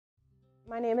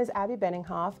My name is Abby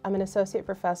Benninghoff. I'm an associate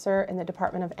professor in the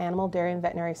Department of Animal, Dairy, and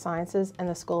Veterinary Sciences and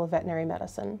the School of Veterinary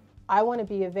Medicine. I want to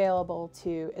be available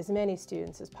to as many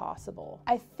students as possible.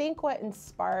 I think what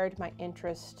inspired my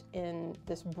interest in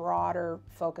this broader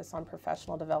focus on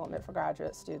professional development for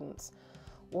graduate students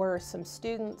were some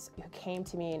students who came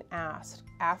to me and asked,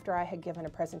 after I had given a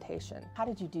presentation, how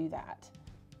did you do that?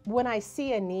 When I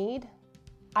see a need,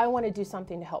 I want to do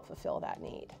something to help fulfill that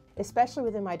need. Especially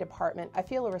within my department, I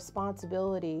feel a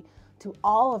responsibility to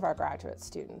all of our graduate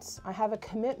students. I have a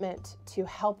commitment to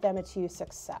help them achieve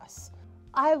success.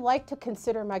 I like to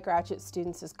consider my graduate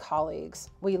students as colleagues.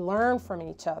 We learn from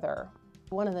each other.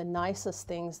 One of the nicest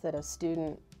things that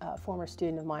a former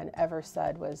student of mine ever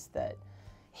said was that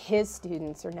his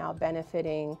students are now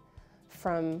benefiting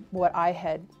from what I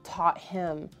had taught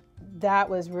him. That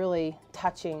was really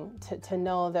touching to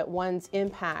know that one's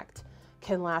impact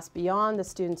can last beyond the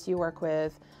students you work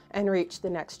with and reach the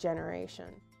next generation.